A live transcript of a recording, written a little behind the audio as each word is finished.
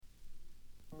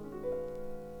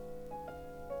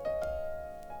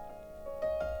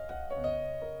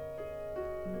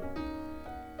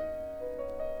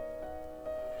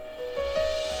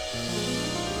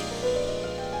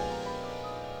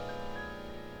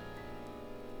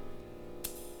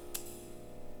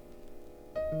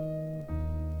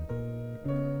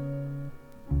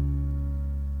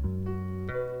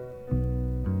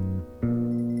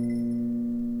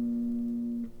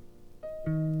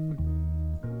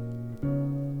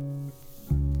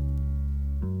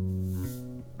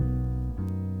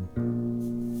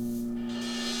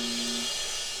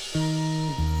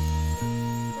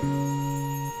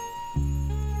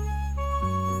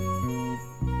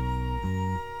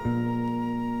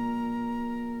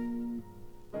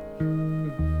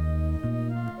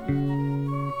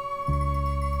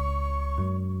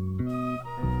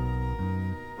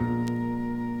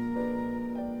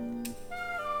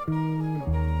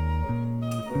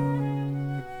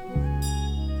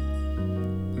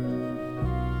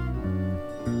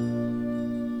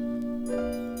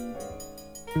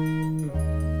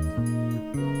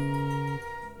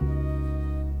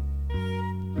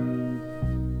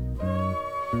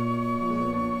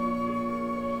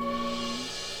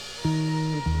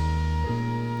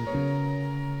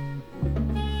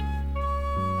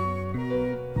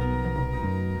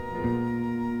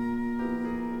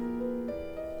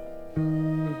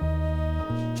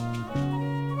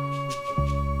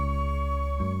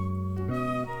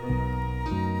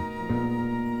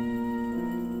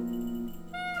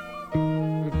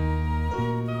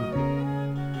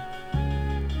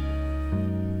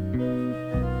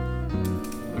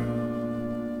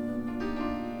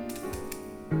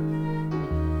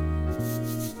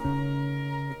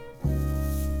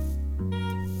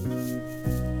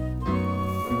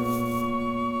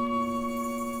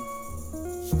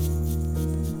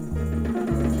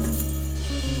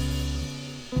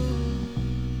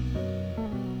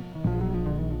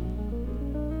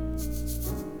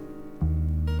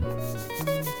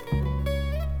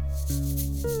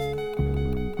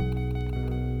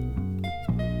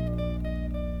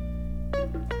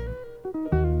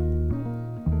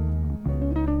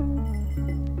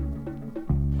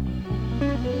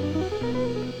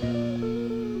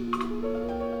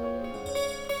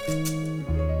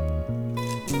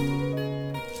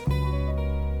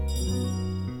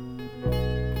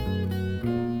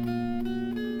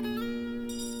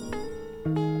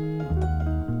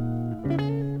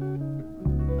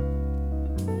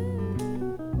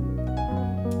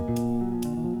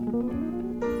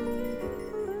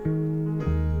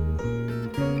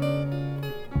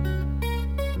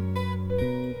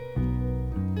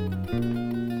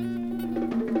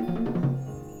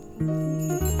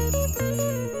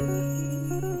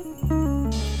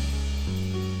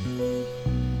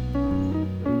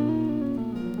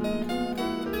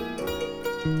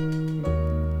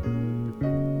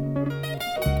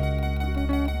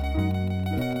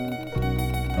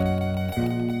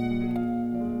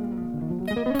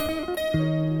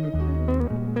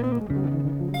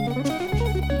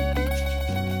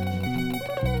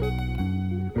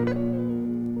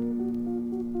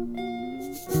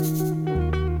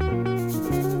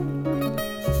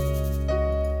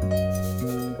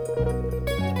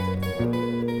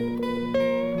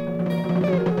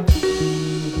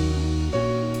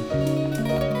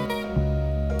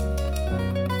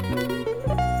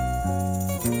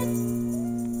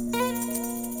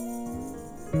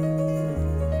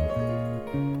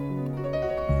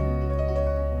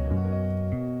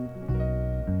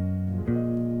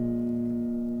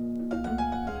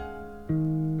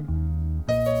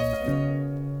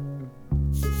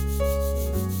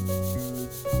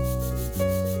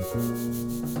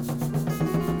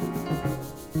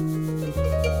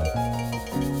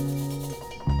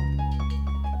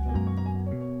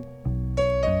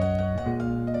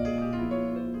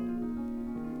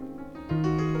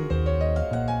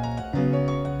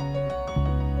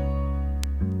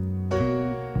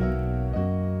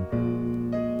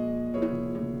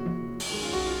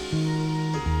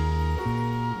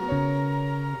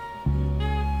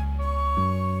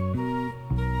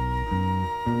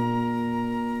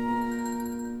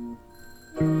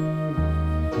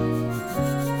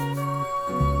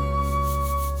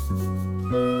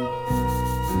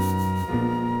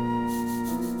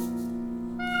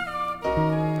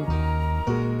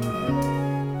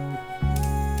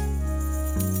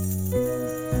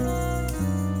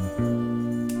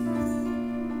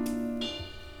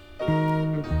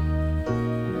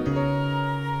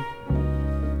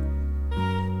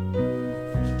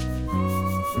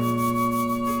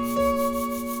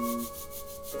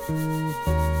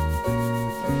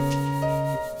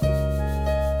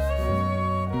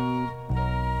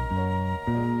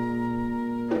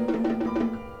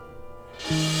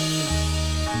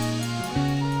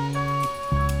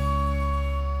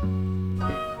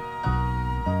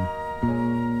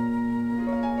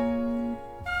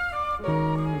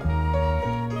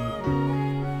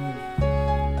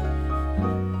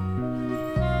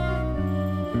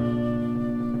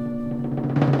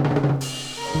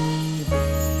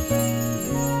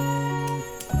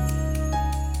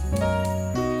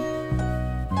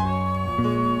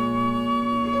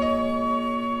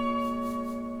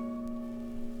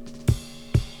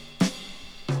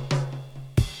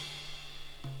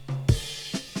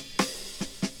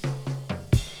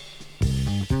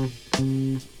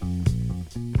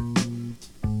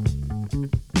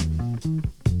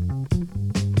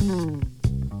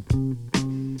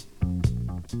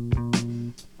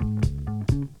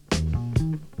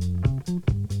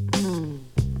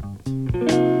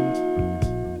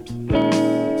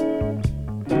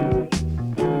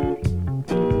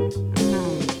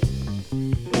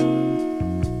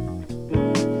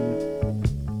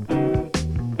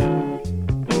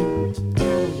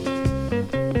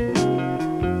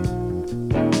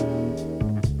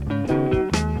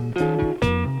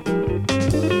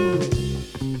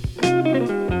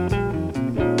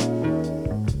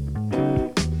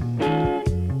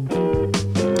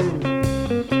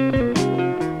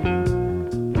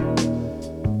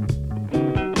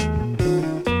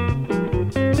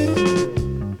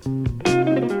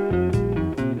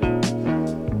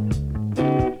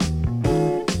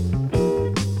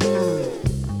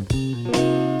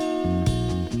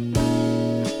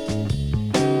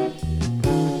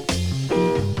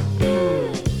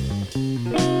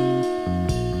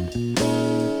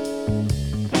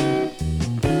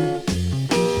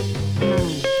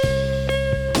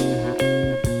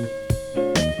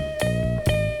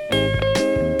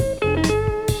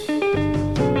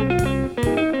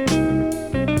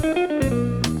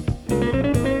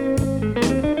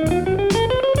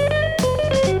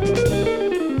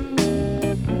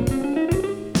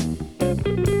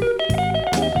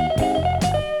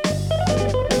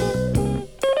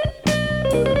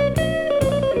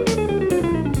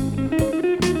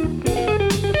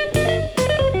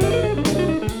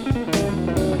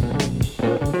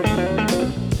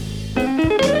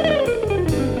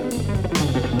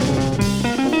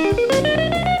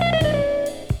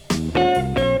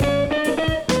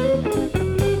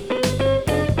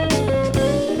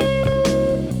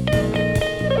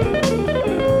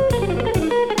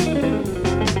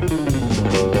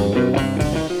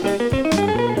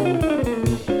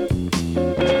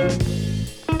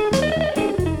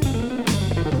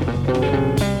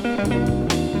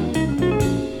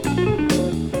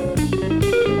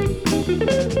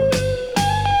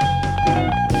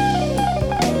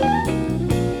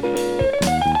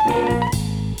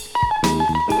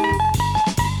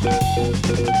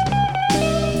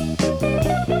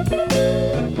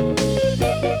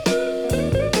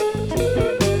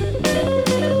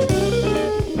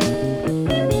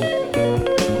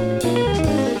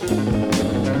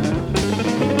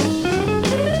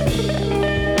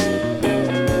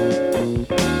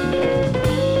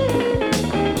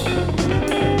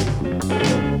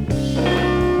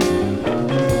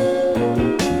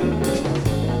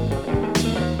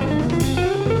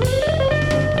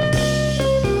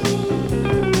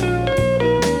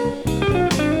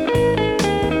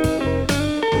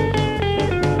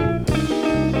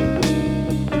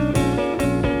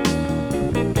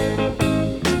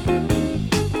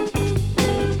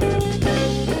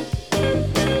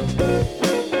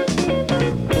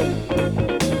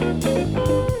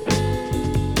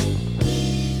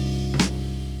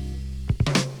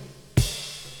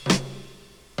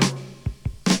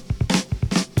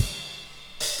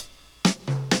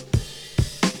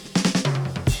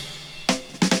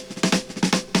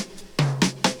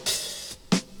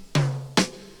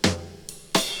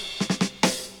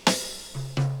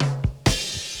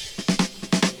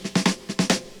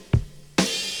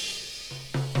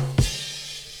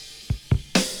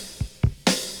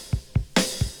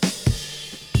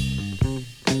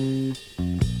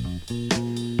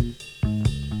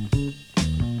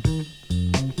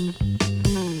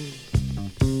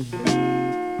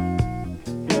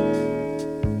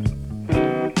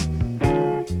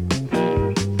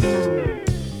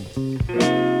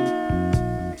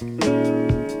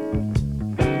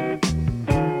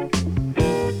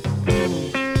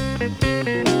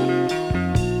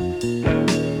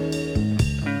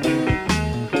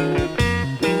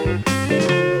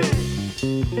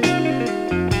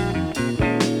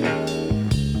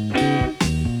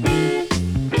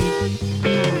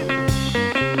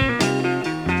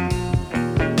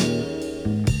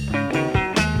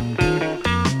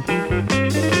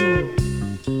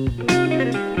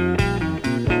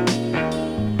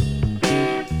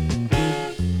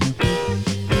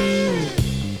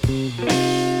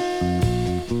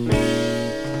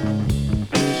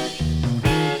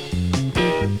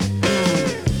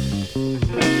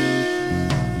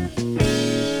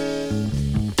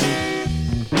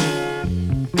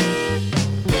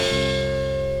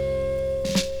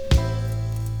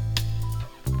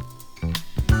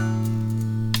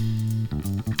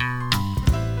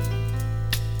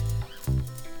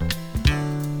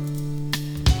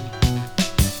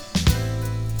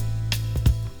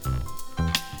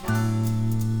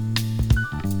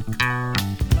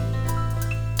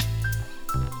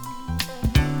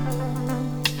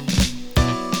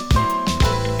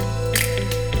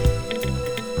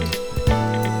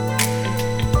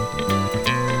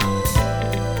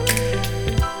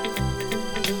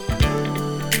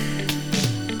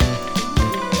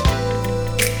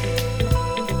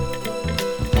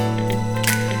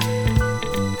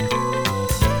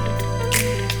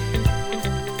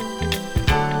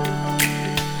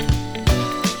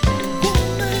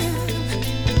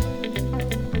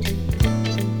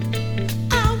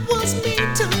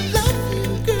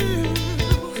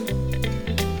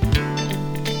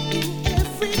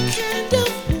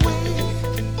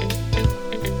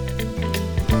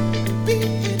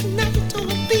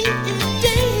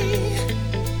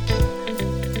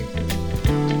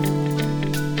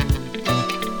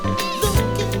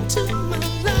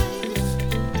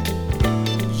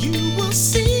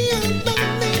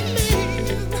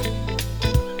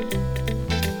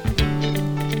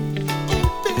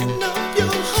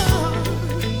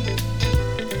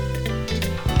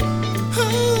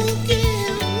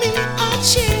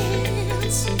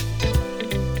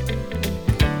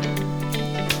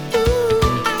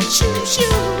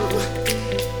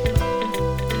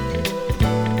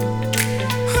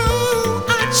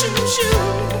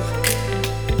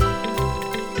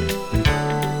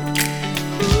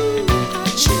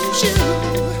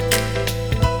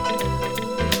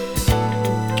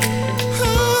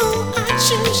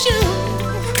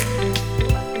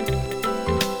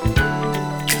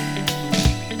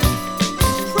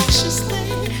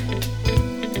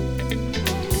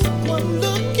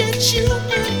you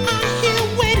and I hear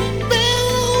wedding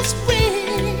bells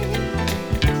ring.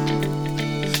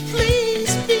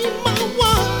 Please be my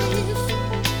wife,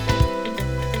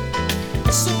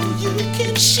 so you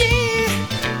can share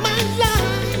my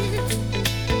life.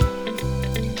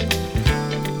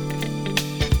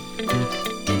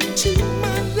 Into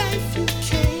my life you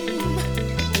came,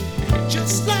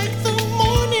 just like the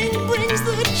morning brings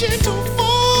the gentle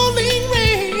falling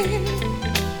rain.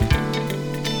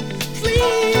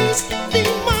 Please be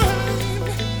mine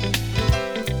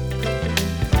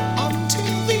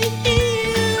until the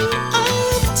end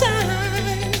of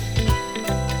time.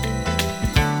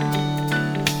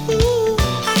 Ooh,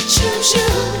 I choose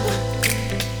you.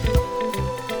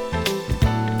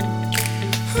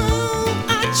 Oh,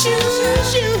 I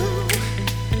choose you.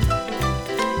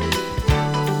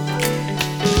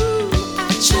 Ooh, I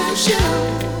choose you.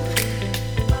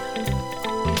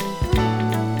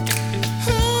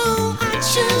 Oh, I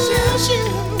choose you.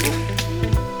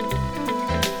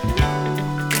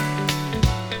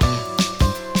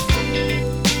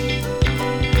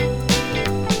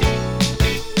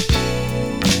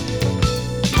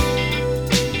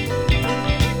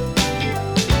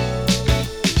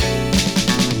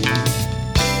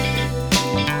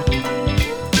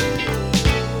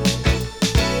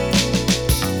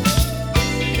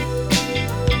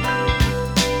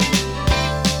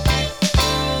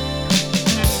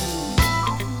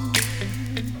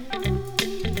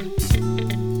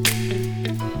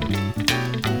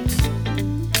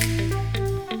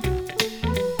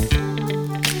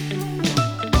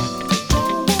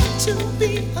 To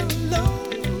be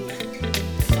alone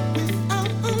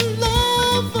without a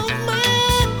love of my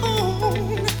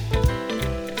own.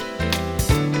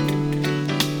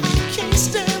 I can't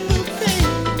stand the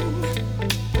pain.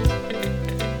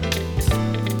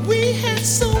 We had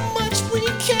so much we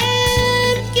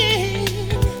can't gain.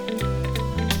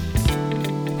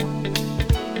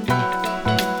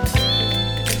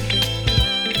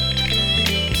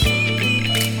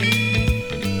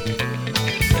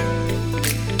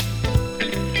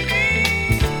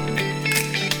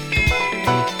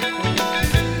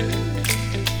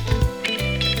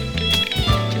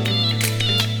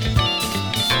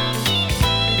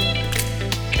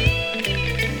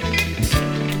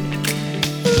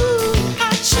 Ooh,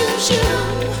 I choose you.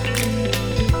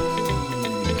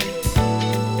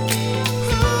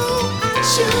 Oh, I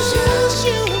choose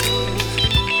you.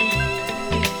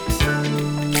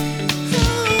 Oh,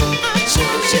 I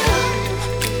choose you.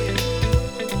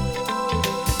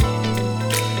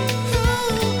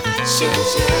 Oh, I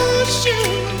choose you.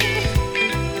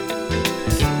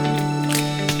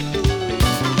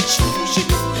 I choose you.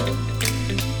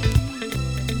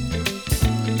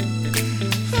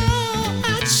 Oh, I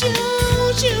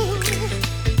choose you.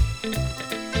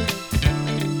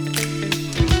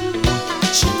 I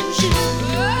choose you.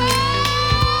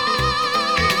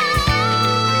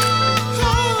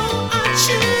 Oh, I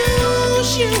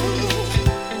choose you.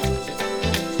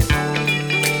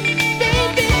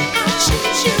 Baby, I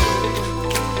choose you.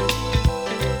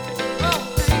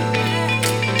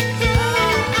 Oh,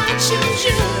 I choose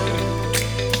you.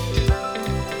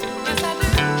 Yes, I do.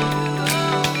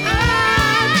 I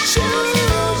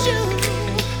choose you.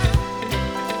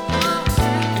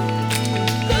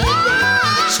 Baby,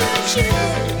 I choose you.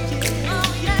 Oh,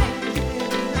 yeah.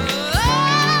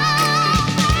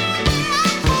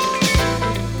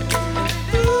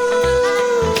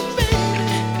 Ooh, baby,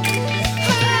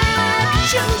 I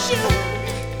choose you.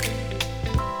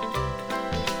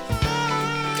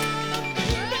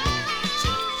 Baby, I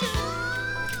choose you.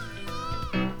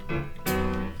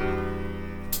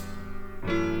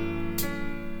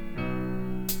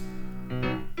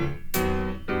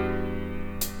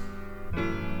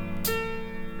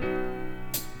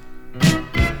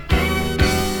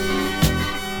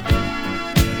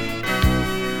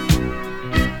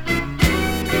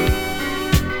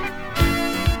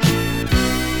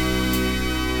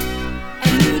 A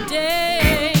new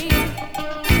day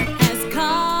has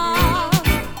come.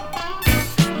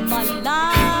 My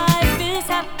life is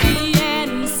happy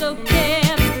and so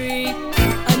carefree.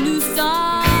 A new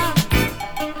start.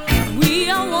 We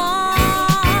are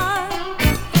one.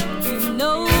 We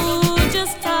know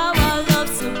just how our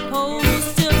love's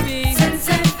supposed to be. Since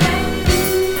I found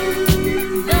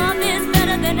you, love is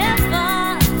better than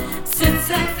ever. Since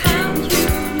I found you,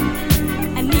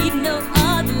 I need no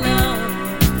other love.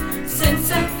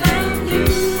 Since I found you,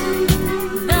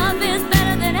 love is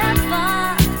better than ever.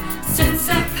 Since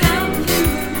I found you,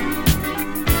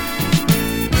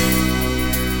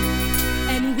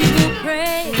 and we will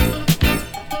pray,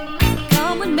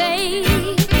 come with me,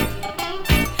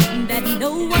 that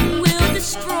no one will.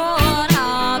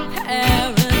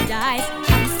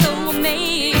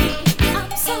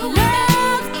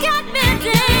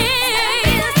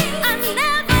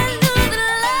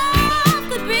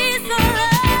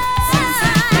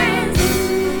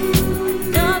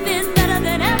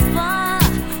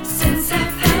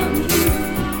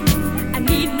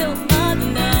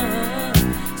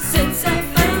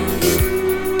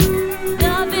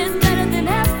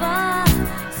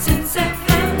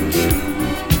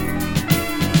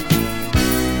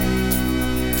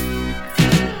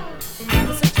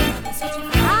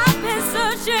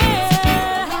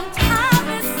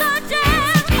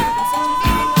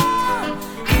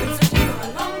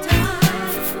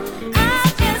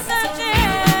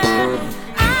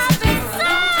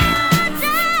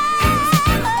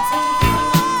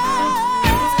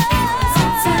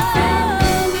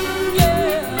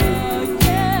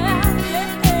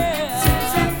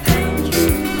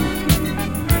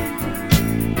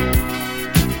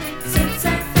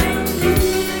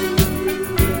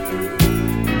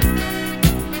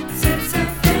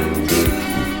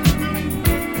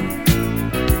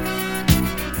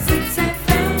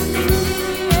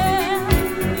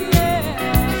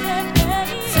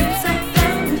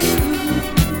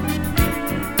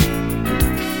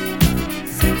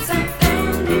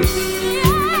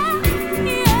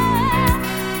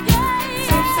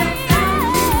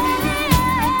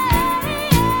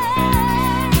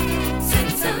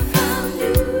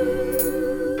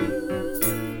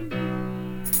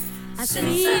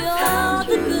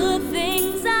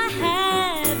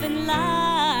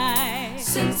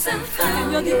 since I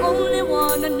found you're the only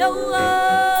one I know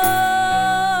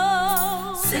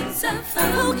since I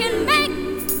found who can make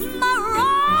my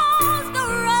wrongs go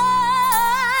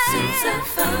right since I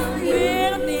found you.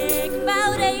 When I think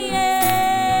about it,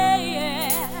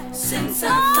 yeah. Since I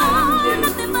found you,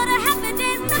 nothing but a happy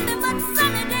days, nothing but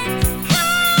sunny days.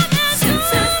 Since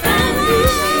I found you,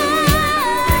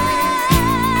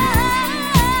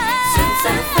 since I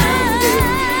found you.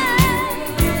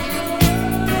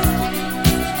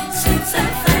 Since I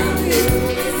found you,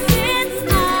 since I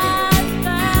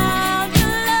found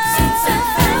your love, since I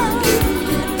found you,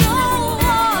 no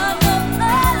one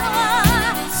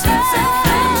more. Since I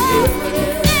found you,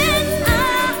 since I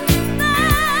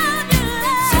found your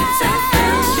love, since I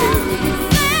found you,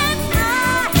 since I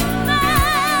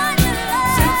found your love,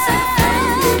 since I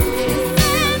found you,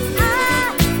 since I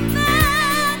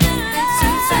found your love,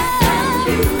 since I found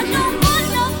you, I don't want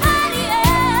nobody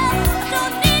else, I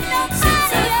don't need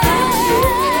nobody else.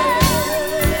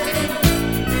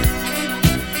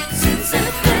 Since I found you, since I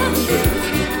found you,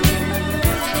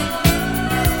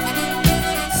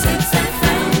 since I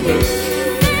found your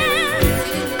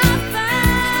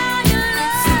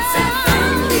love, since I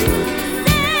found you,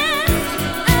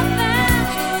 since I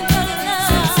found your love,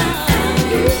 since I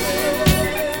found you,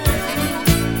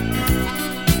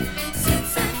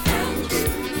 since I found you,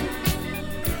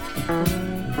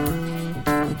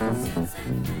 since I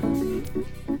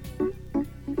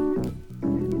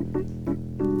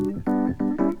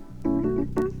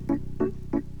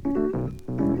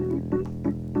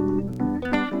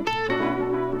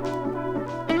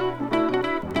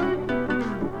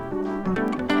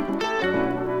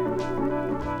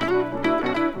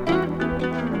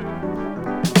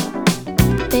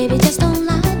baby, just don't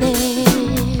lie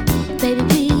there. Baby,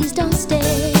 please don't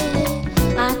stay.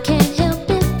 I can't help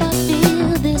if I feel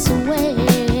this way.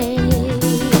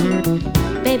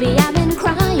 Baby, I've been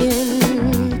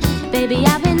crying. Baby,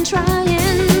 I've been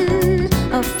trying.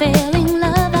 A failing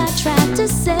love, I tried to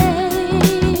say.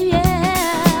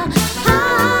 Yeah.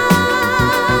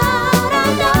 How'd I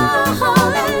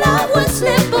know that love would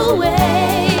slip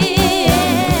away?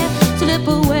 Slip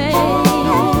away.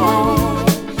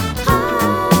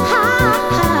 How'd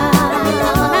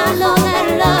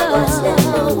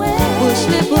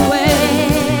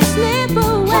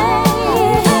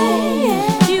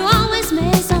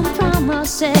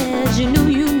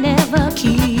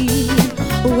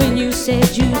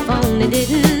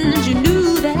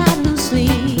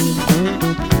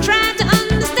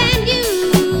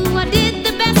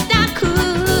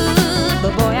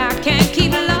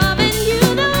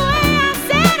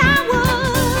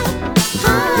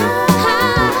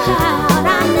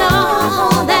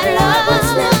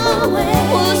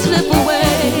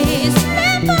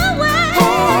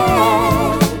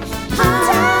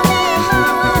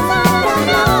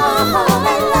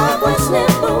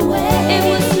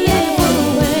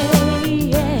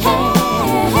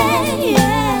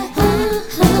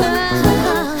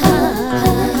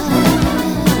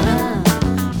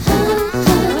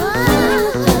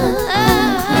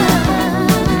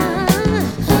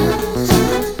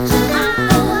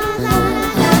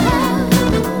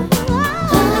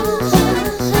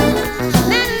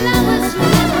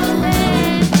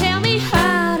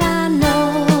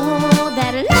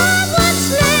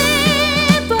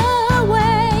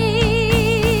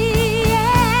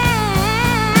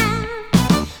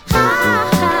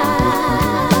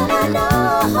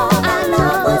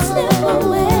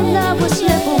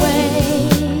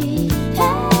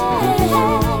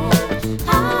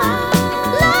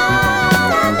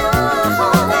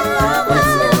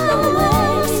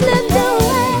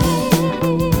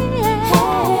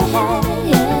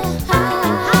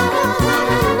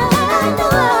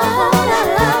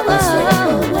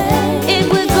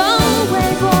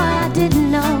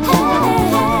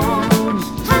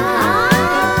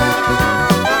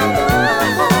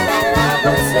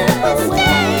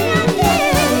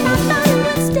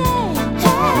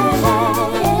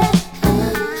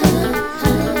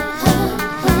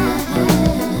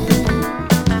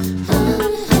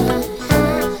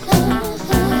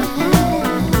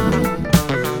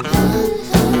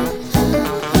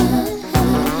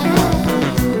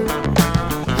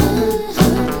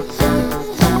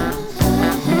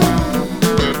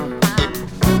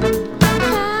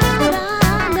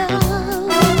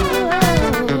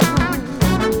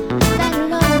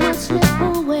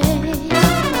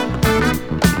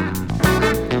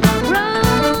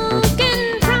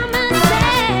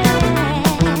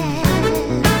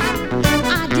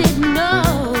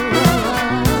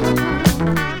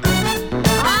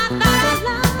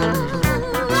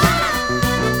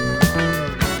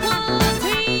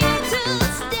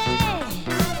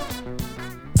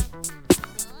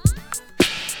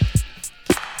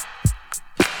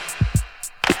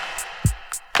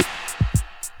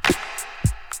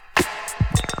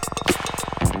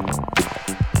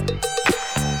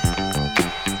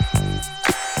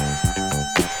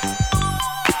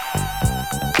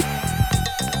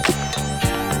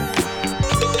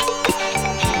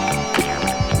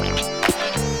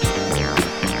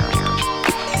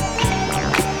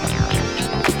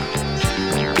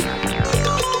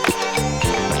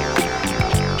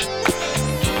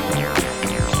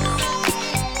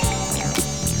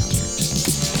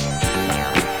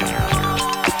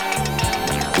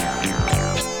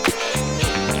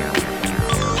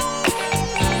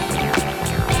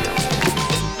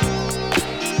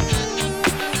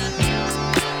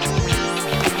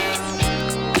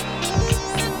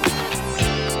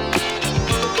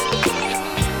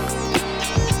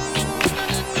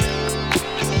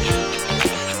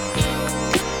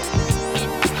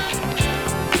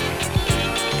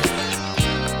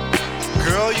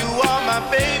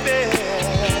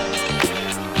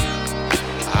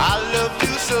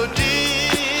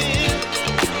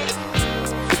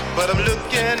but I'm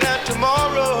looking at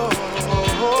tomorrow,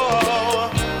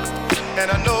 and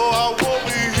I know I won't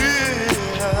be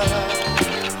here.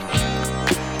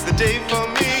 The day for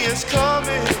me is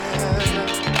coming,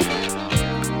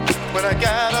 but I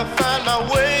gotta find my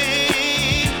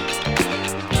way.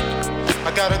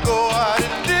 I gotta go out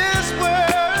in this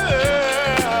world,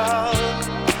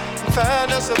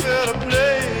 find us a better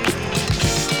place.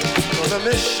 Gonna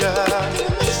miss ya,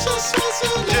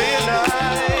 day and night.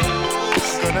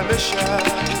 Gonna miss ya,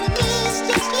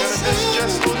 gonna miss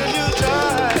just holding you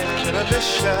tight. Gonna miss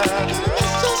ya,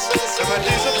 and my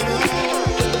days are blue.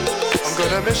 I'm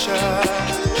gonna miss ya,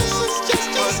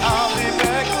 but I'll be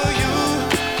back for you.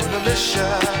 Gonna miss ya,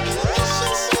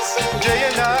 day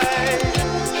and night.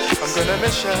 I'm gonna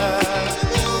miss ya,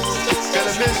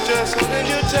 gonna miss just holding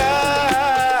you tight.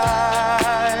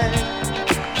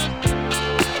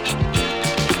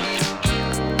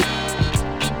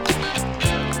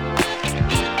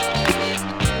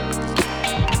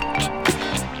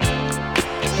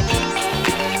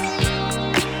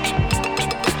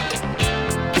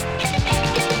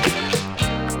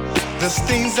 There's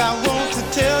things I want to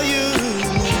tell you,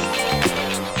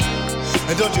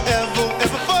 and don't you ever,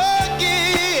 ever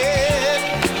forget.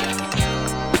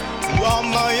 You are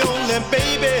my only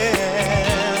baby,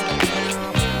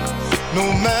 no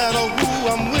matter who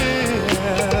I'm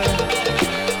with.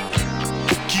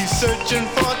 Keep searching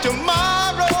for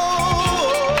tomorrow,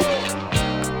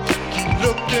 keep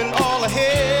looking all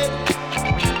ahead.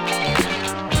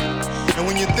 And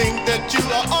when you think that you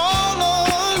are all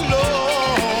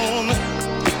alone,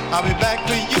 I'll be back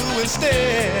for you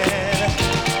instead.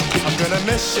 I'm gonna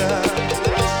miss ya,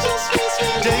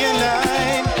 day and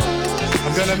night.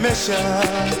 I'm gonna miss ya,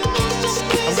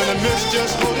 I'm gonna miss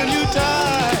just holding you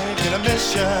tight. Gonna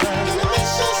miss ya,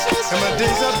 and my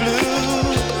days are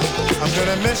blue. I'm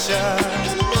gonna miss ya,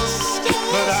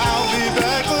 but I'll be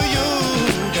back for you.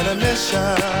 Gonna miss ya,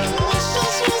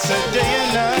 say day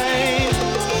and night.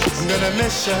 I'm gonna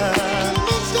miss ya,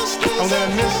 I'm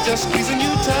gonna miss just squeezing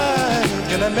you tight.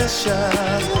 Gonna miss ya,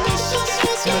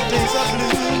 my days are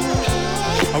blue.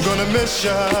 I'm gonna miss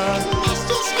ya,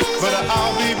 but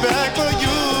I'll be back for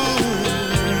you.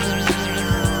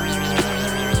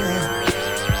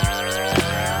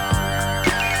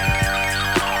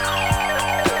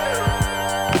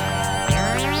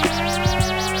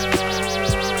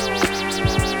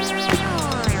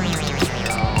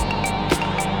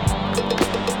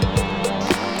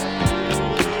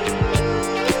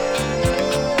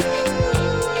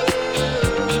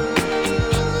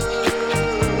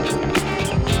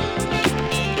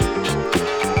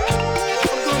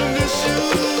 I'm gonna miss you.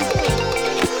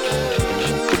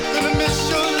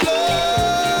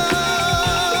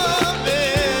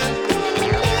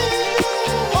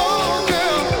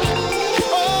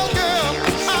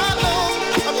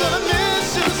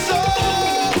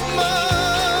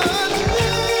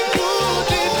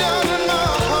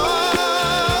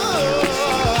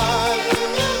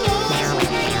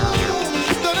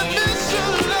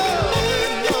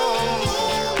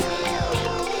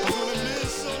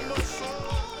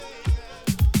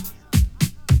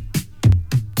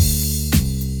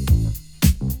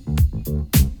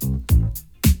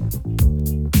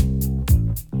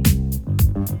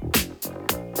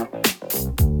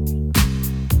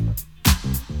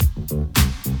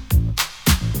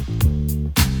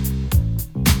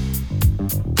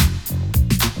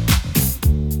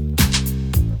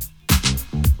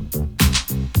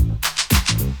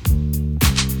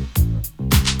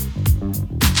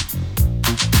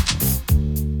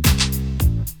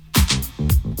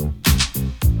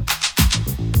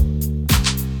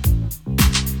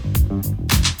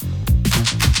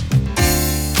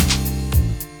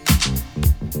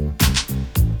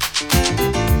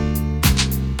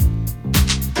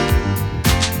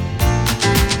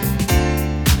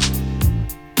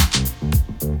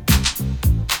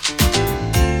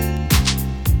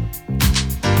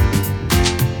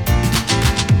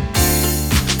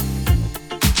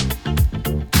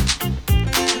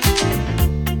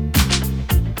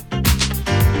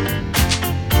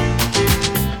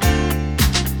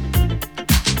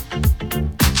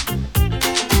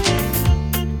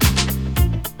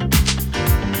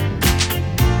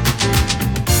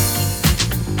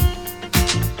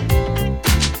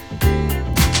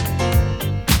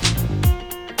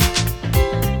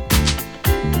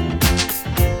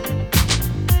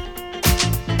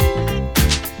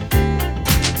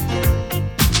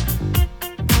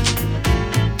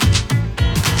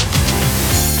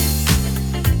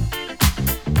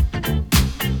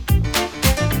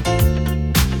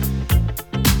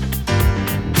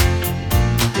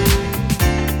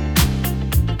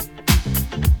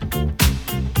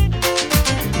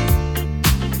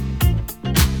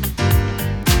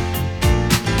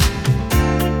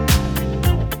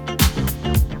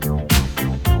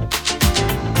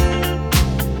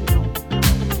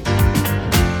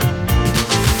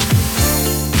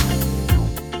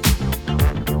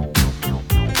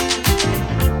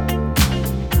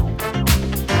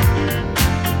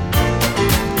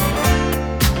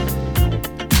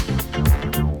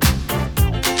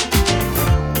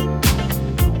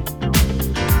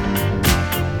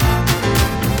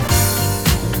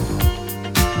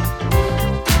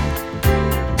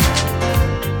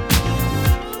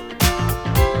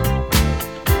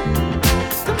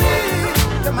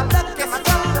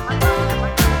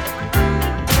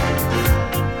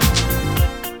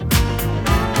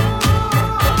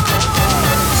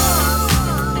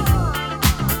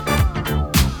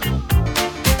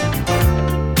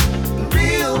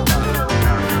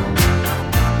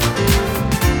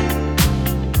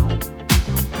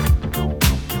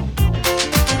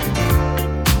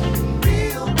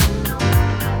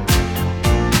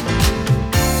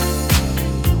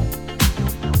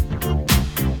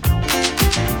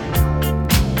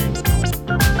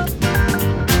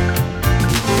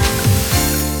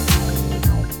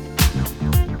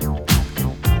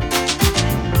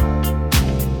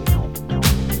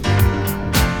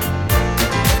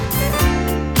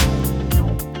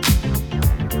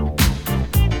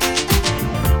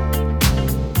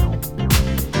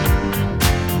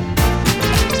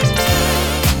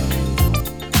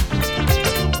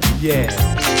 Yeah.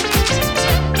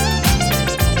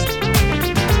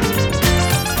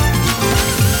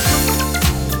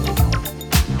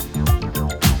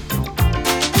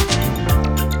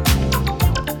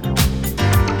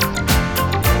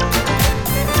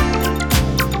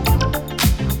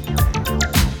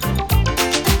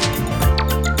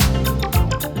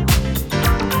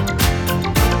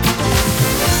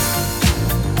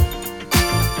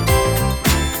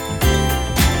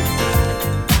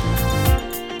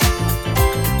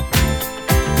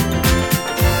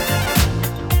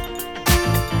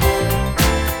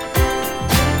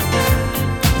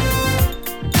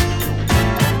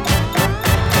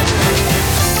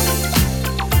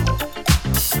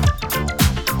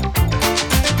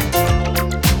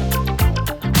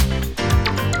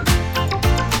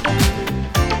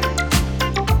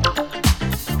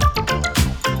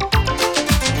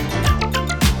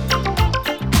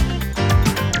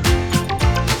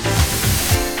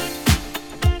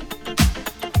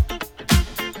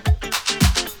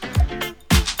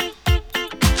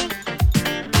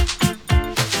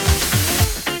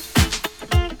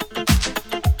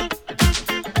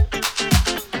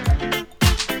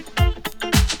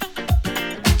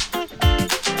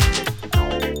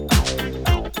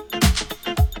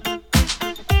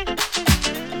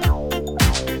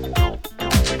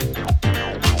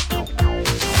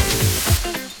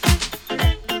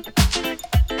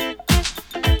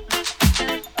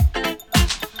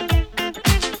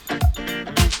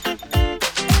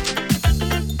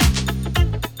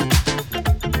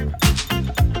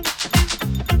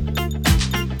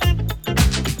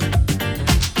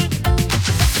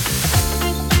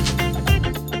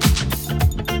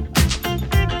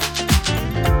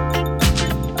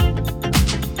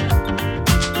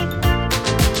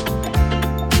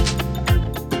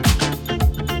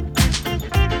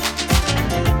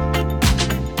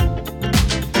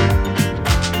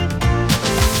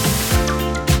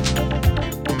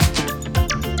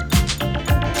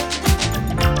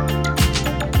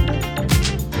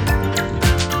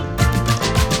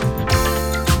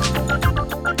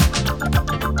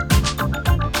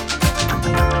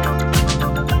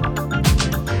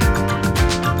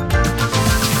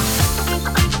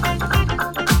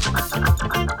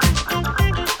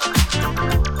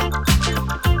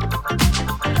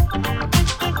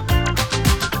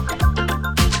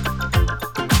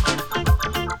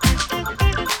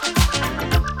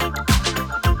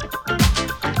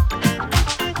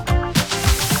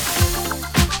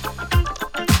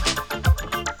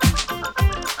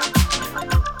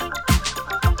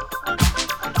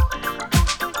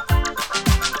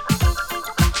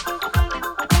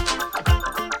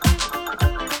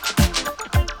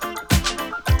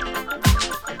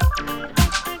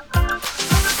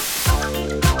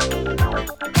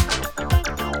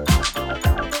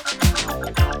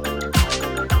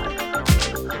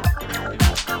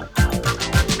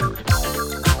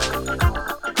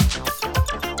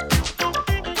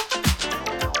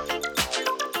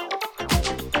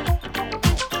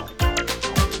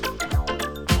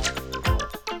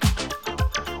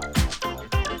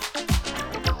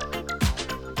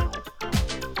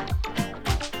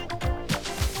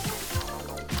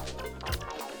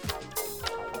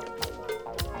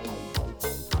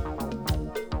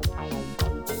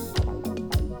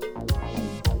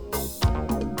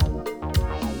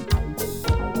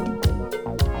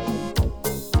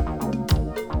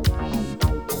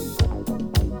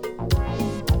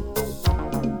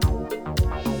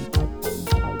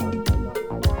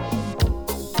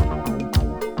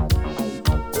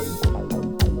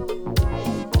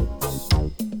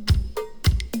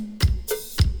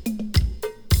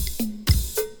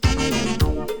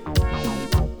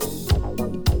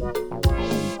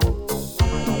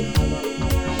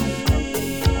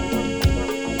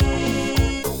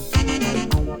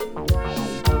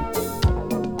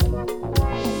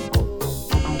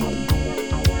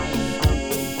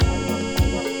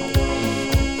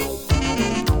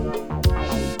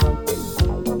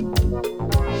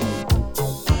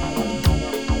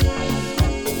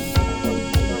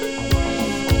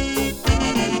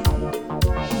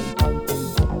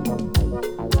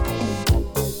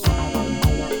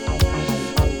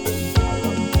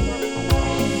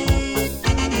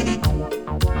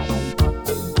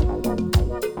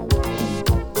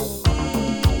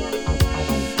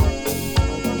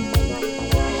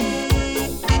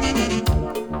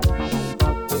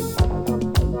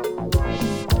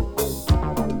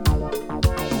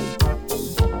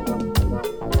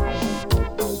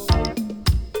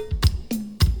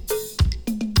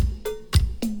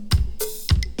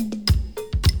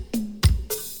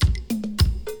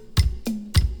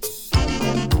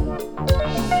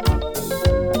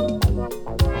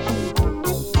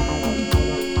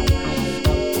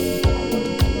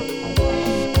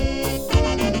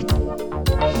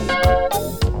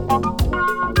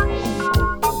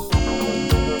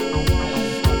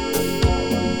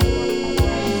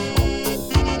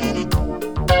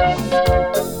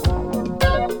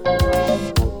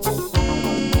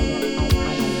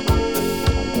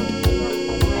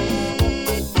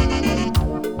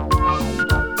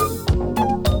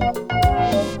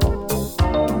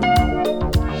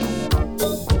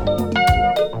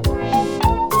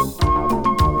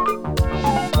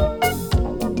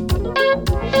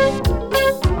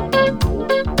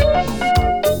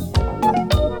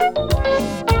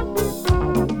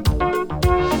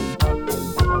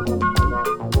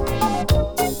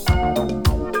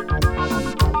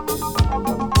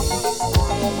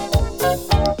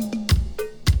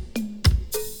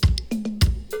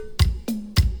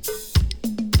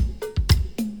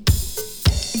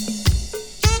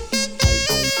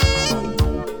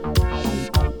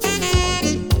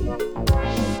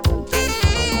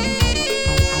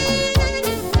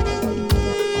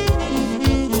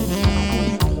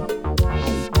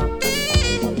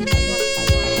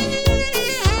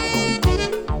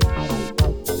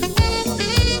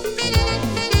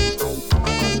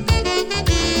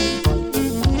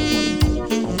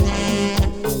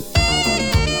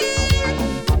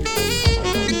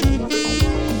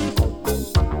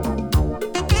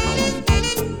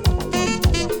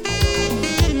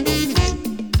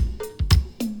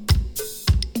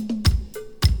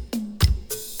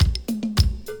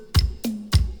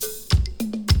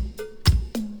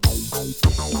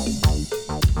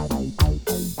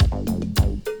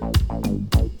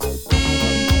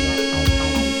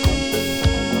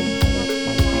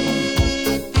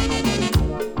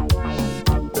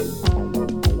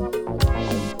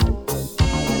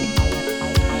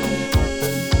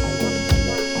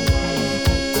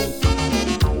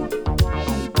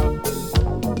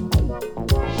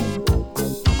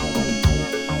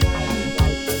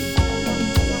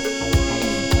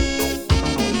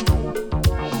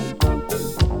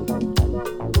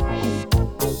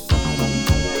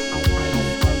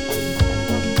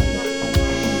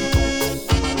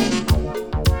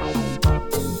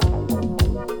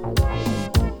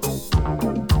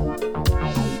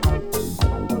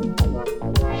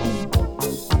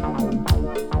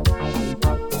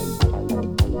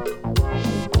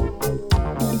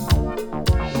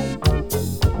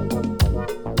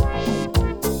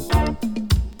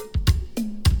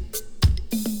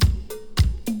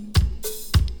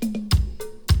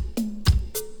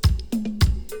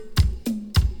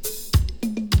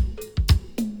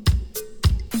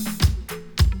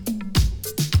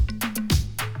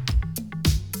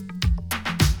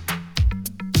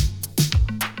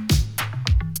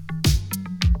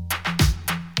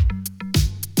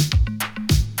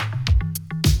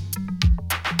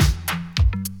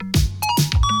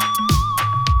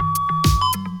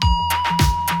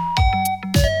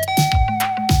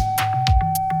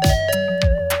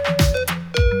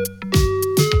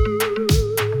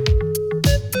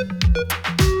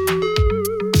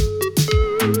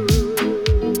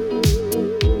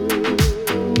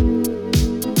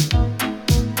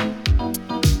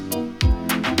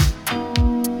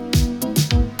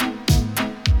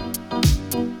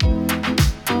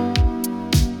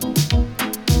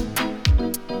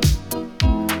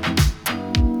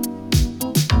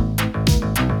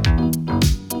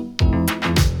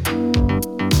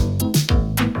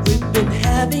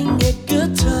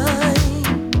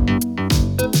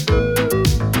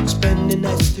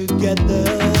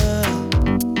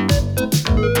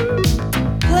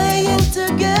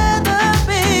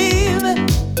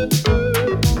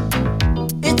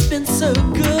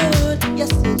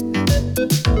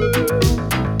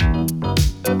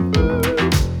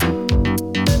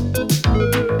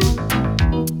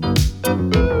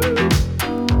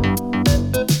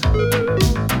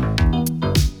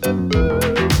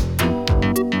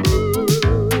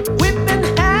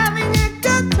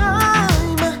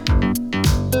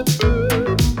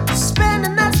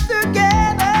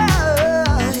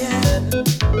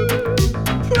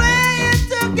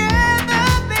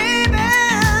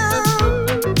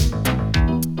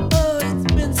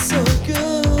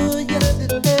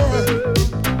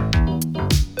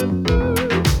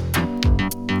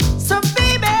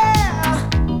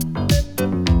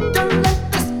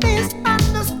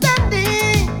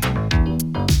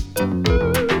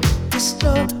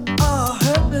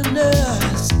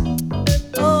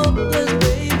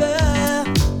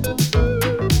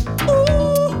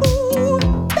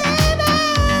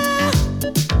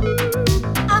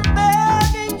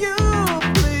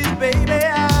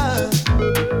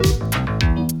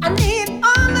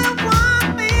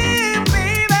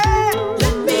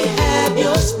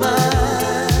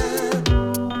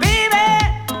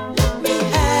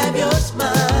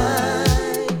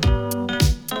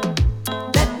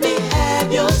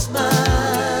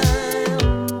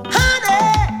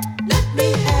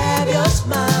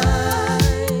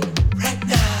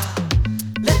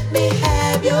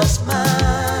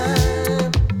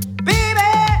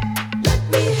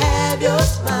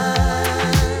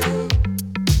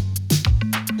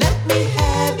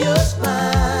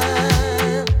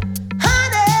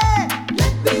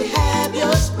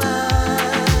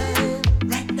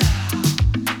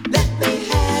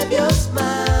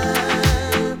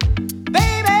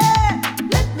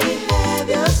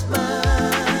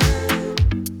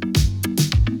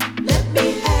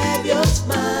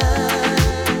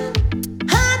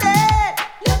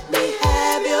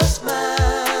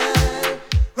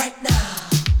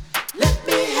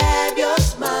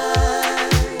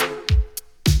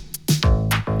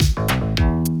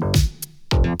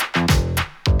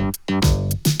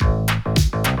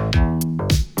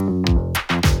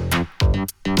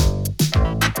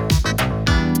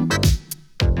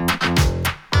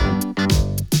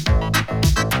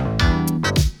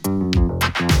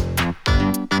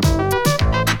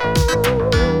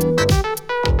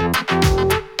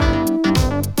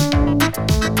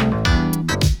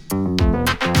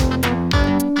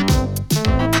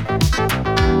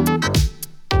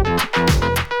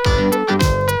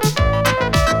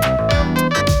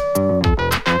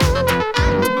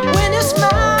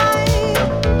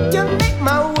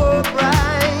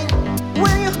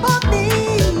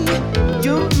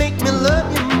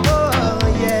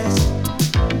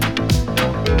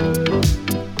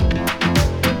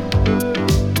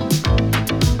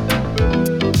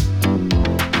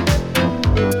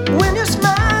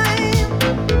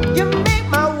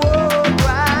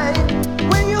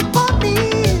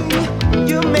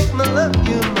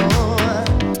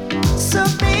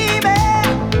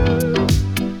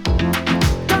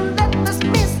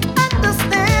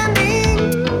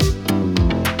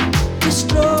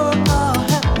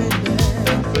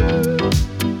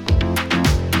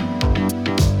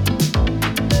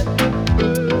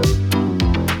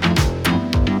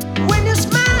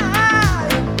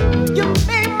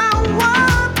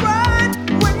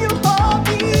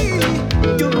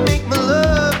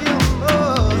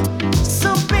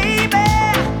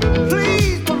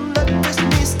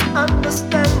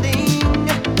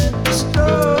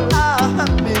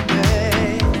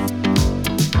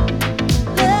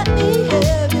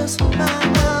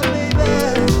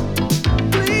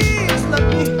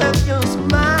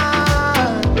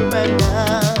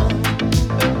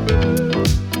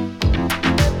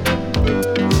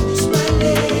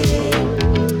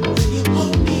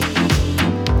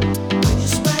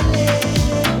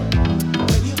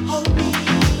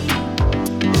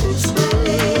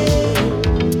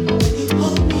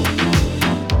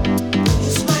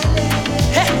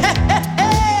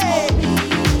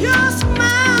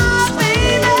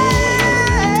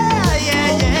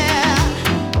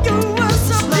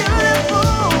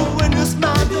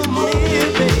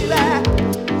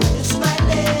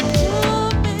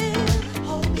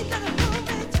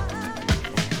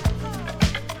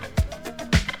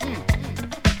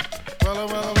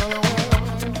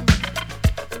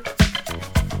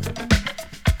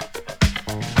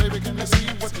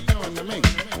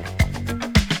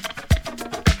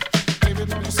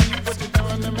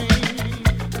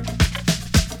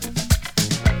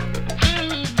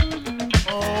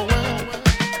 Oh.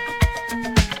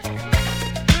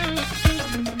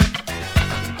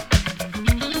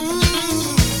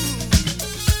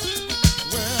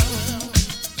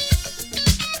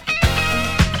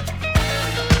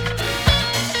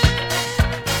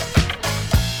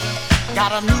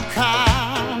 got a new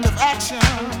kind of action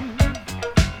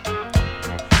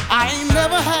I ain't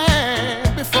never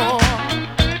had before.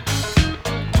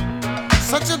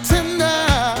 Such a tender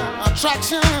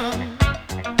attraction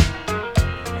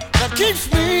that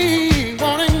keeps me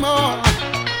wanting more.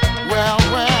 Well,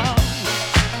 well,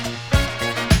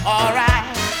 all right.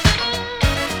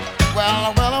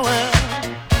 Well, well, well,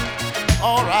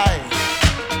 all right.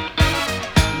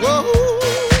 Whoa,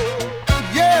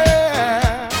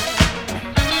 yeah,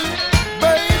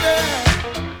 baby.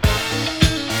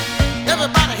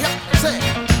 Everybody help me say,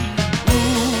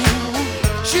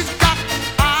 ooh, she's got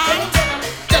eyes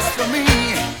just for me.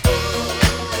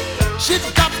 She's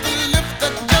got the lips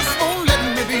that just won't let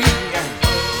me be.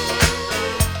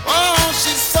 Oh,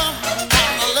 she's some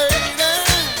kind of lady.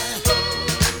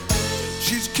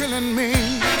 She's killing me.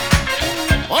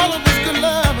 All of this good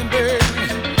loving, baby,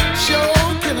 sure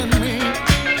killing me.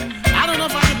 I don't know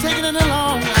if I can take it any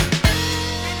longer.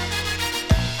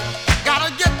 Gotta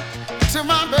get to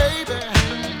my baby.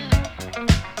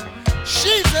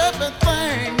 She's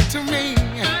everything to me.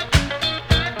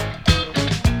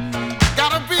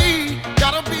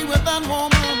 Gotta be with that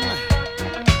woman,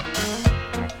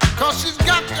 'cause she's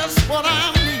got just what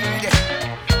I need.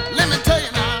 Let me tell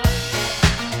you now,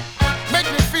 make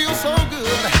me feel so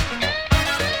good.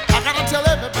 I gotta tell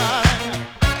everybody,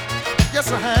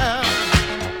 yes I have.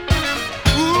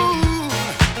 Ooh,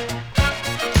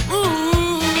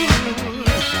 ooh,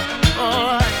 all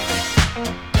right.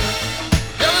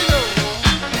 Here we go.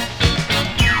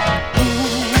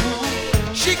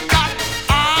 Ooh, she got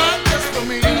eyes just for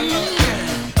me.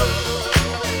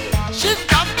 She's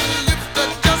got the lips that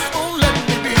just won't let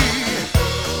me be.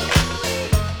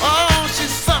 Oh,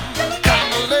 she's some kind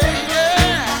of lady.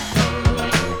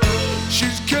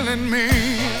 She's killing me.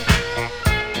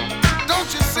 Don't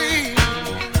you see?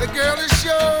 The girl is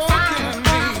sure killing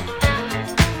me.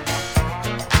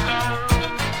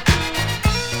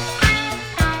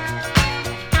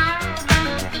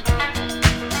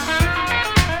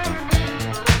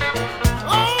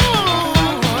 Oh,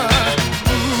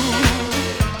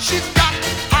 she's got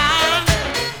eyes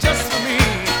just for me.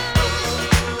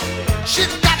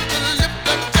 She's got the lip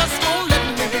that just won't let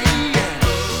me be.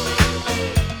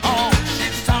 Oh,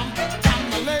 she's some kind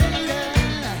of lady.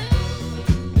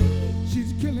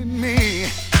 She's killing me.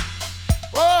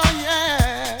 Oh,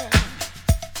 yeah.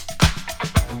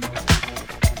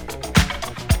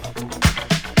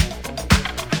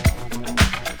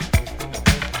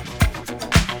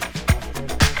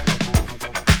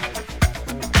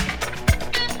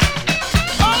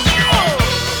 Oh,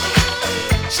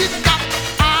 she's got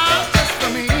eyes just for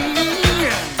me.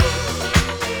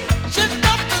 She's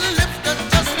got the lips that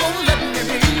just won't let me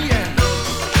be.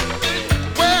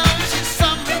 Well, she's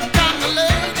some kind of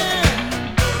lady.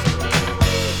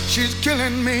 She's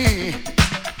killing me.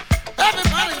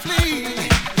 Everybody, please,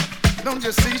 don't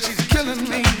you see she's killing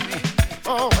me?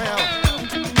 Oh well.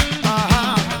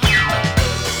 Uh-huh.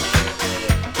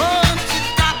 Oh, she's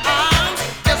got eyes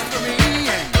just for me.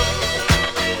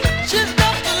 She's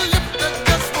got the lips that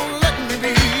just won't let me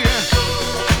be.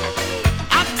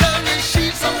 I tell you,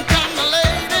 she's some kind of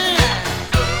lady.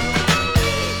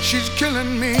 She's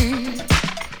killing me.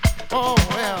 Oh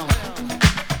well,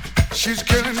 she's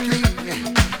killing me.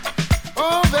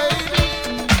 Oh baby,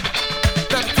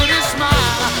 that pretty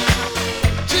smile.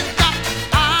 She's got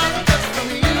eyes just for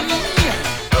me.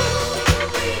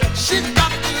 She's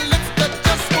got the lips that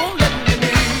just won't let me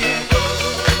be.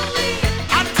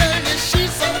 I tell you,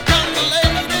 she's some kind of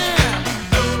lady.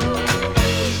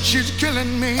 She's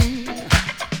killing me.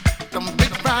 Them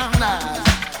big brown eyes,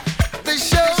 they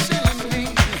sure killing me.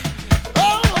 Oh,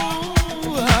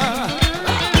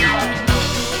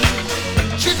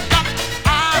 she's got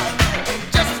eyes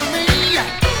just for me.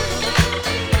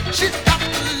 She's got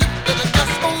the lip that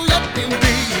just won't let me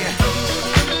be.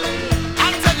 I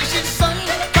tell you, she's some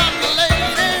kind of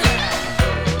lady.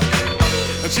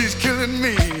 She's killing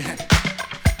me.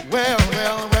 Well,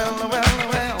 well, well, well,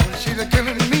 well, she's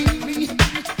killing me.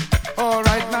 All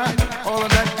right now, all of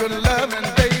that good loving,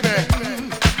 baby.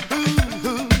 Ooh,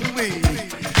 ooh, wee.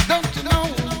 Don't you know,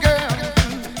 girl?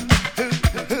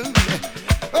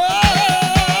 Oh,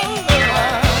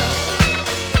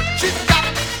 she's got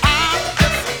eyes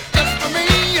just for me.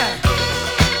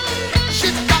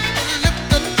 She's got the lip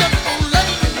that just won't let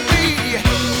me be.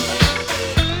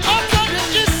 I tell you,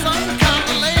 she's some kind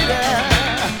of lady,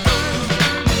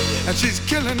 and she's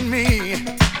killing me.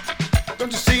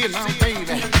 Don't you see it now,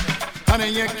 baby? Honey,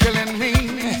 you're killing me.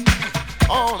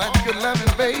 All that good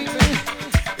loving, baby,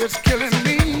 it's killing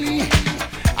me.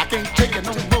 I can't take it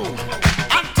no more.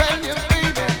 I tell you,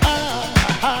 baby,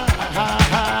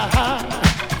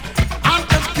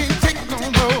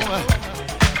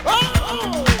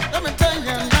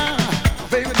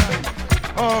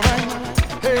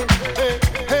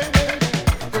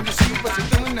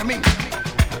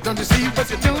 Don't you see what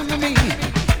you're doing to me?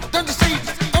 Don't you see?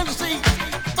 Don't you see?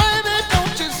 Baby,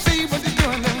 don't you see what you're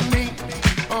doing to me?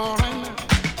 All right,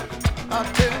 I'll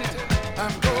tell you,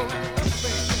 I'm going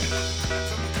crazy.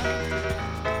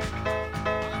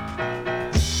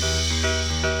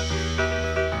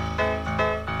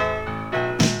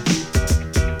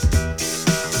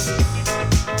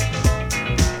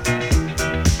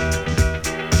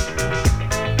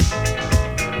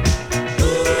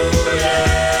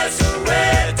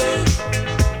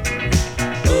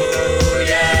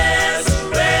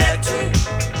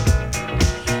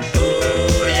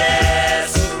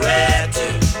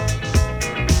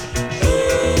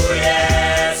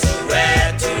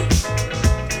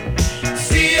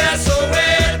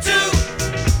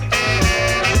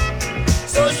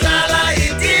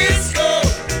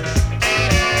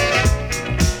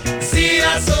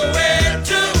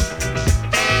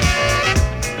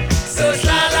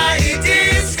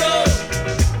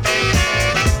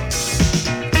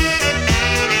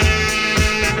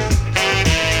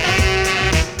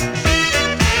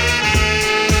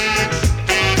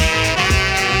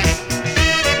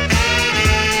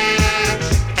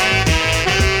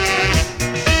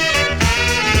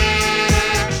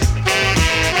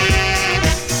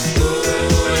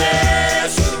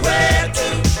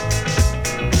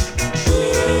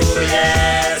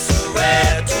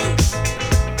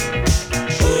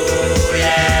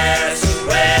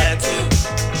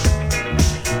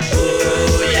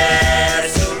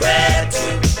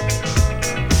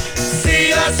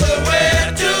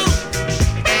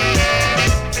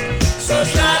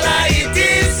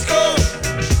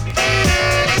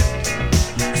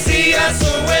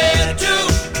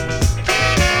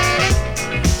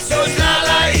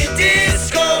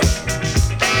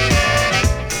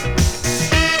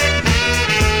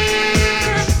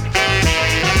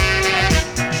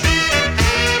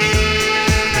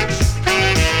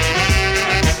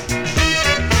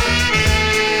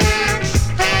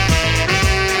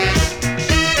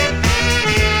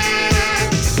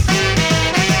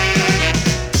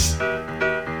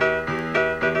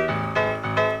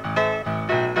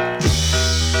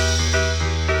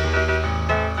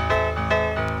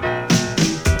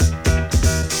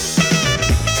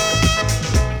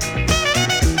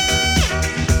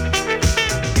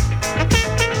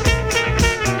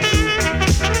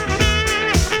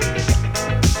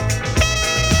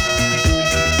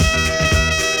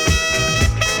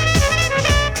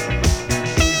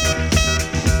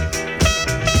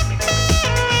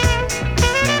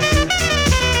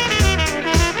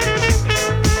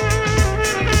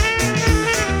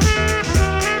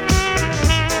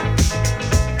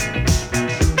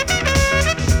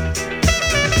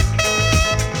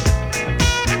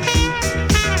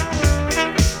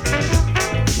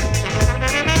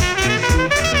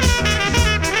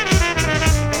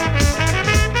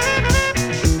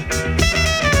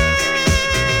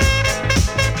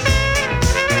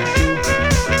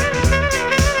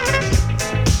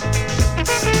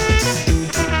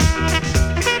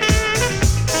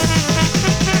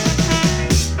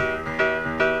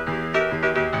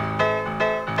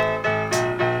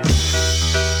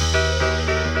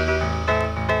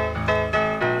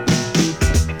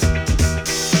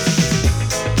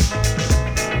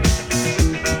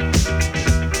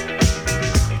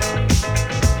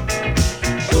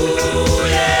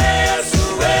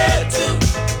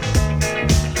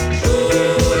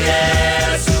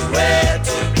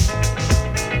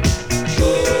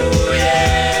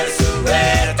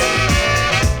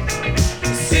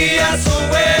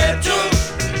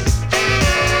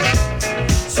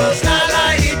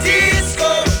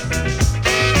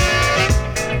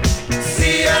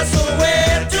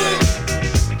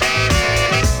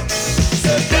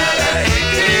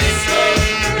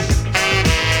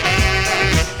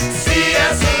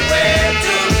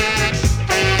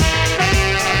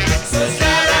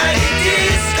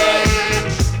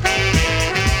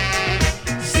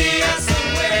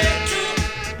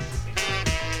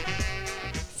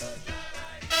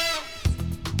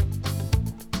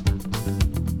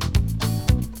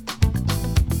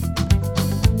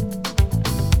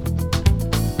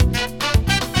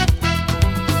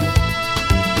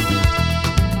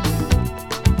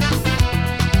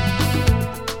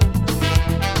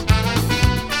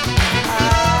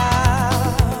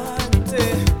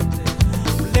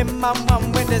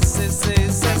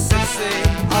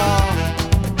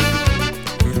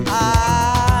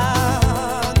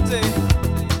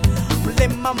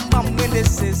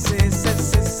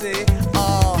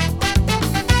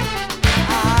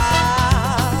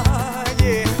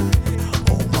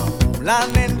 La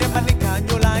nende manika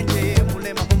nyola ye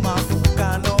mule mama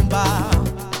kukanomba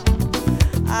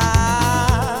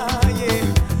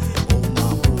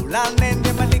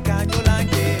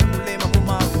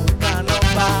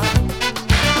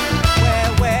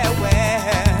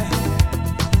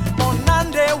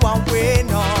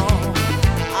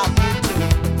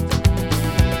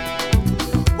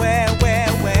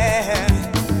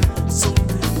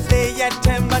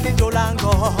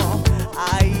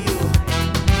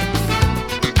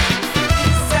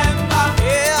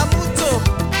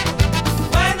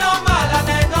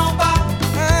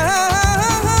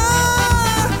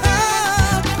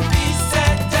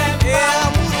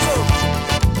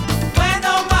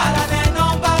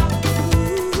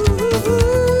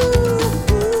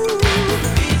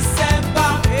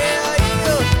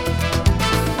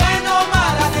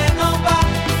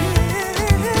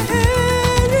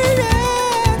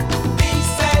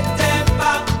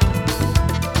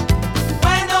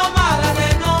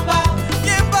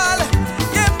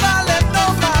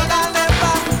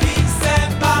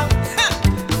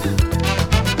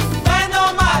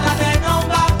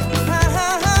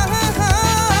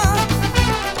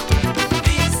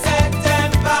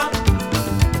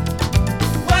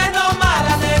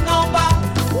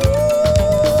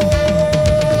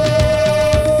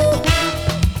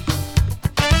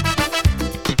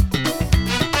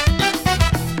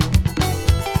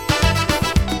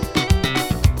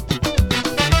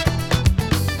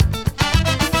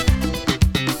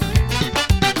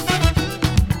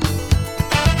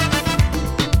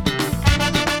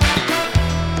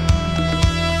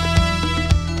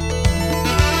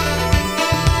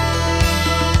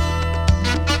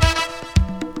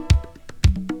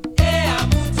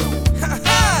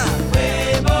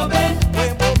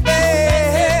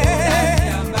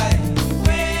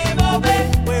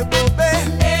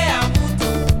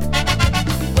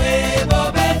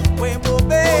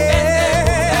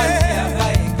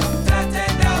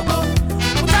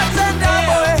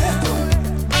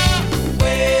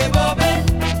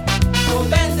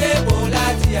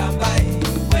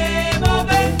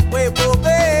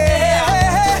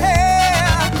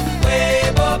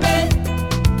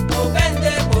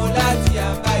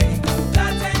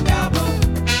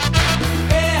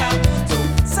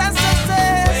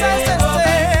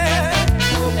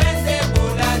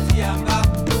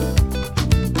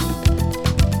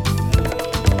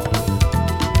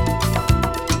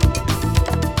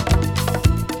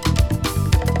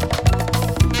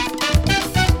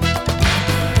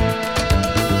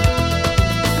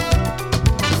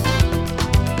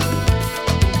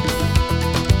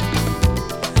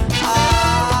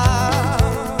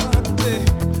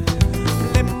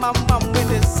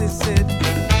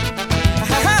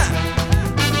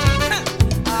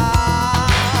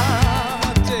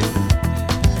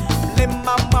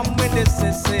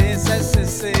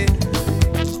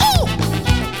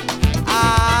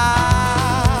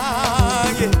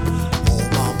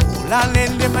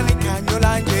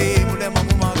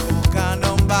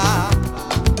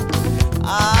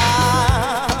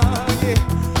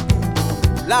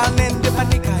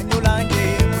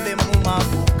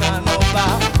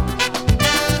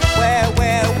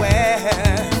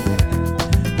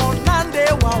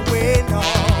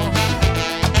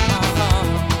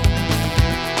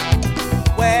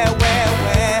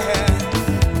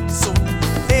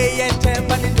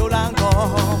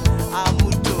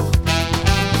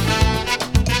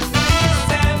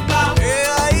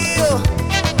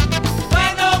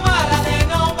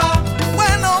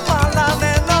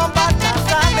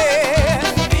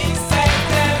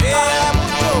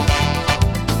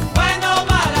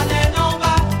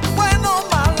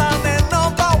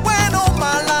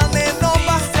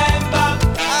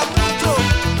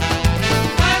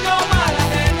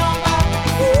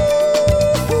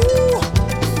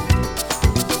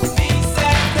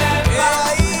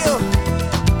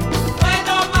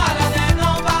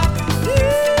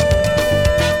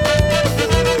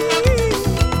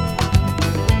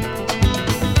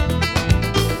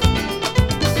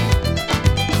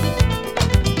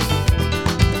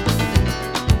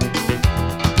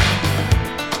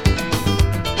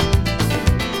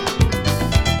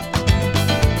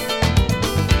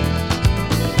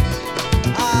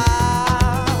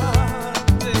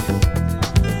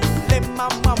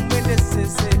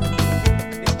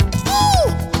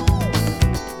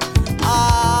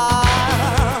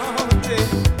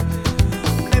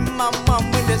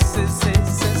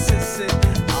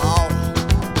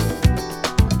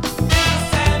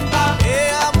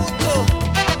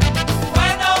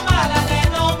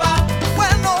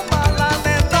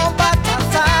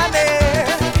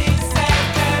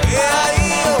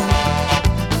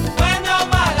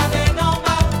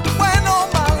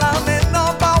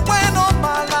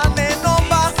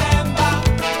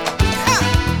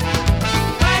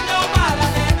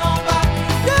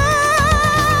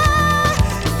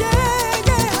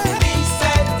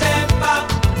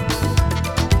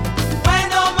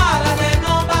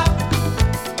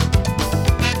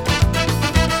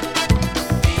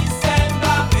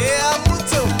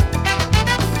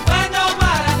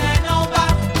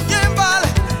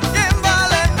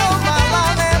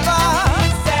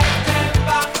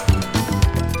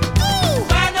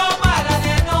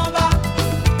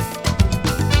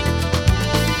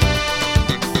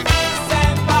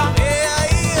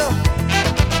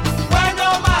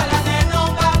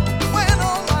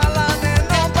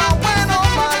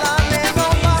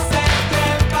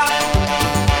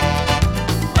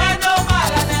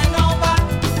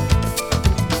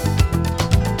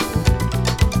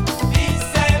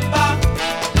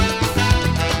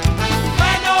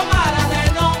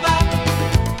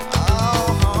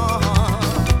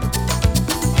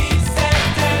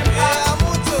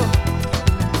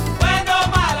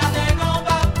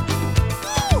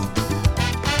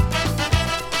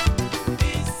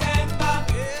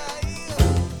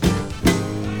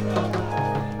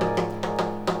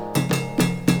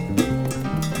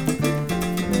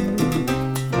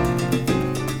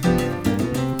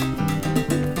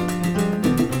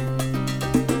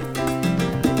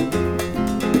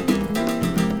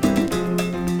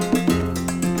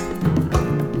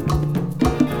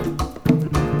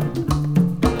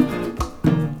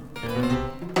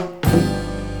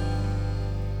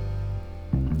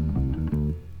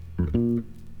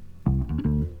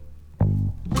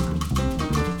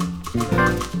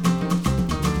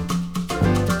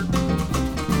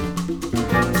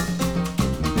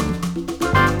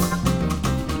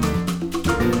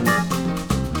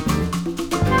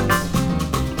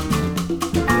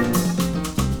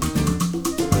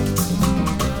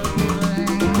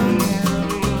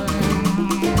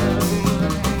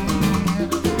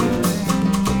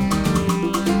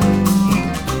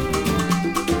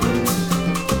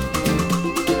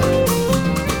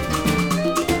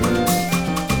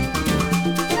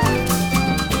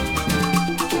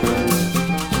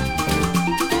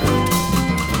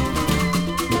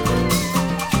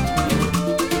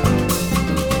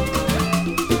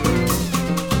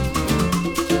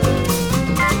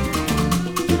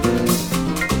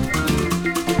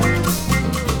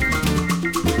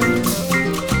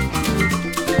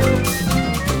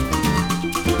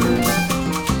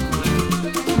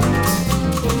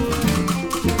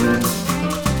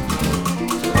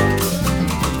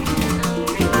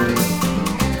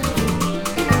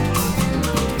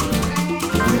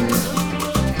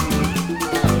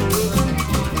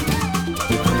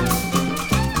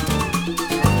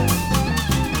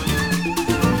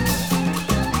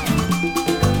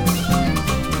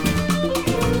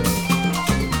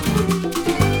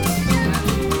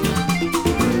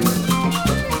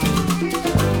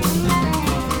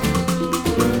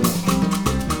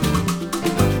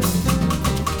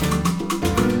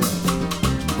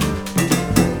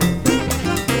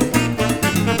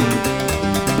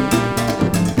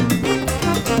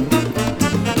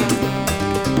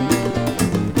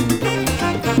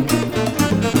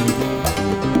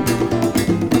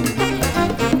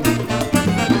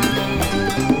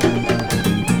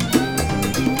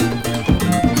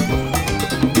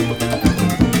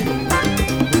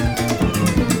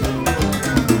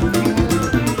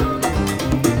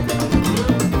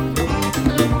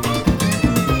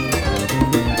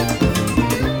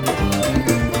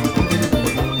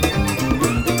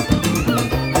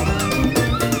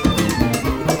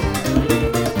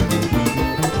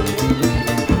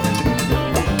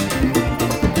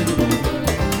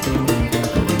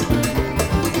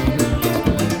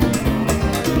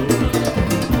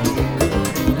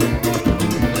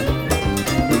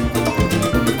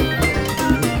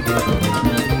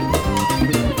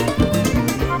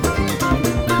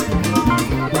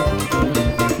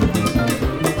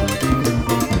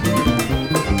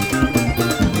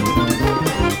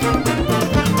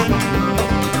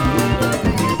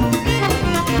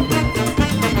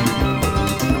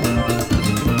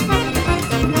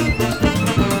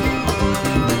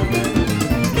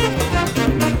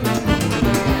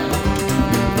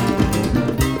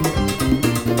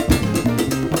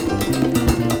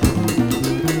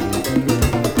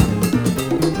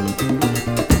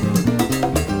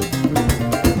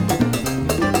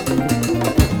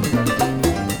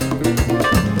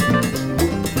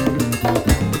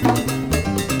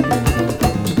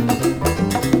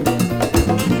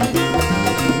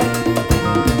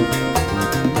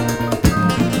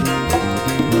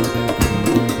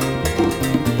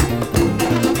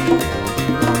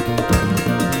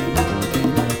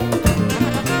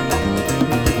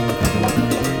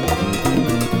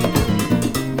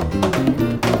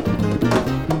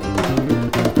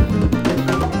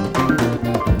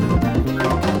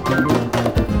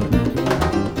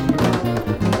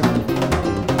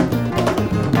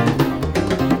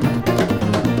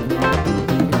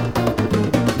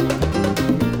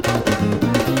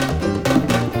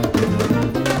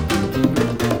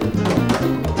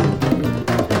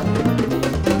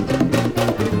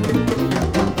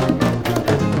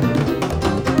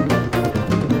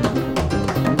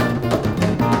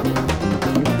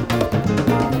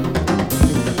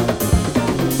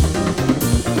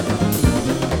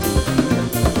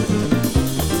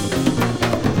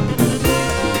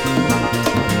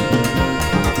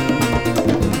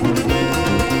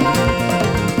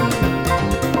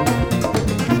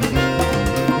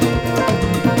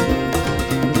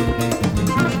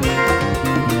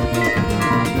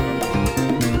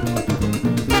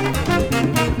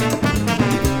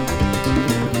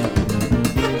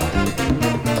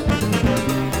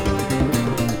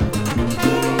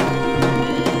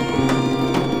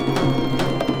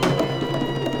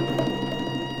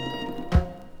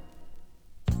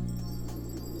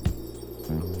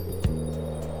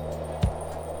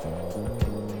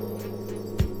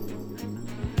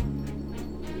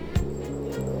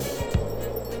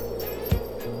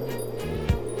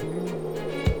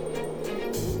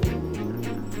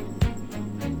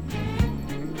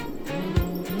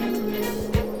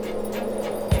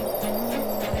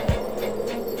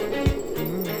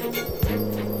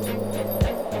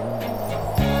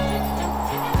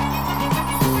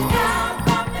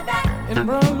It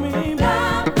brought me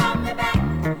back. Love brought me back.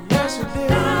 Yes, it did.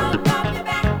 Love brought me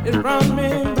back. It brought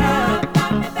me back. Love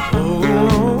brought me back.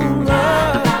 Oh,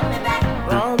 love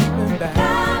Brought me back. brought me back.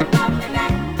 Love brought me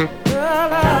back.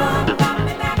 Love Love brought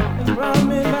me back. it brought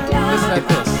me back. It's like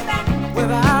this.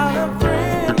 Without a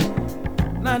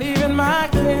friend, not even my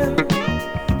kin,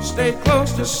 stay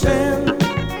close to sin.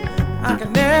 I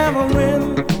could never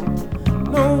win.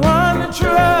 No one to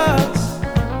trust.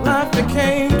 Life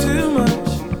became too much.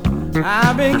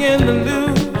 I began to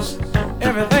lose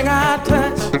everything I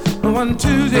touched. But one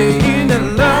Tuesday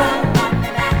evening, love,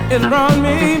 it brought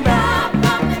me back.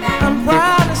 I'm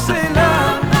proud to say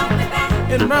love,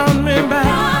 it brought me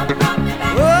back.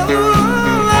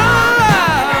 Oh,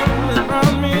 love, it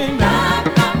brought me back.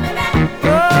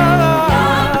 Oh,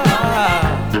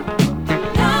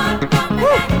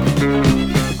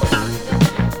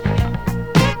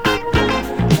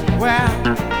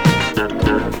 well,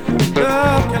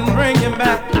 love can bring you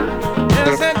back.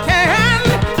 Yes, it can.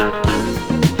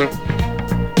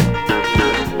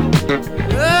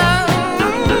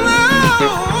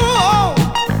 Oh,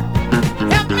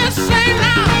 help me say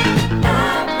now.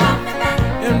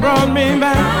 It brought me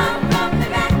back.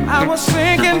 I was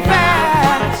sinking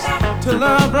fast till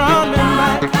love brought me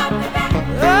back.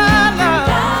 Oh,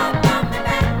 love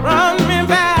brought me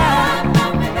back.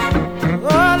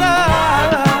 Oh,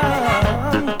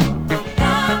 love.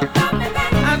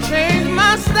 I changed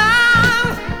my style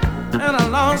and I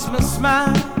lost my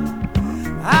smile.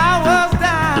 I was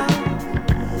down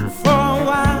for a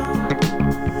while,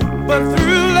 but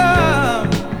through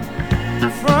love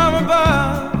from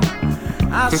above,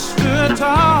 I stood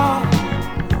tall.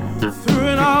 Through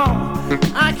it all,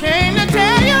 I came to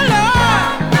tell you.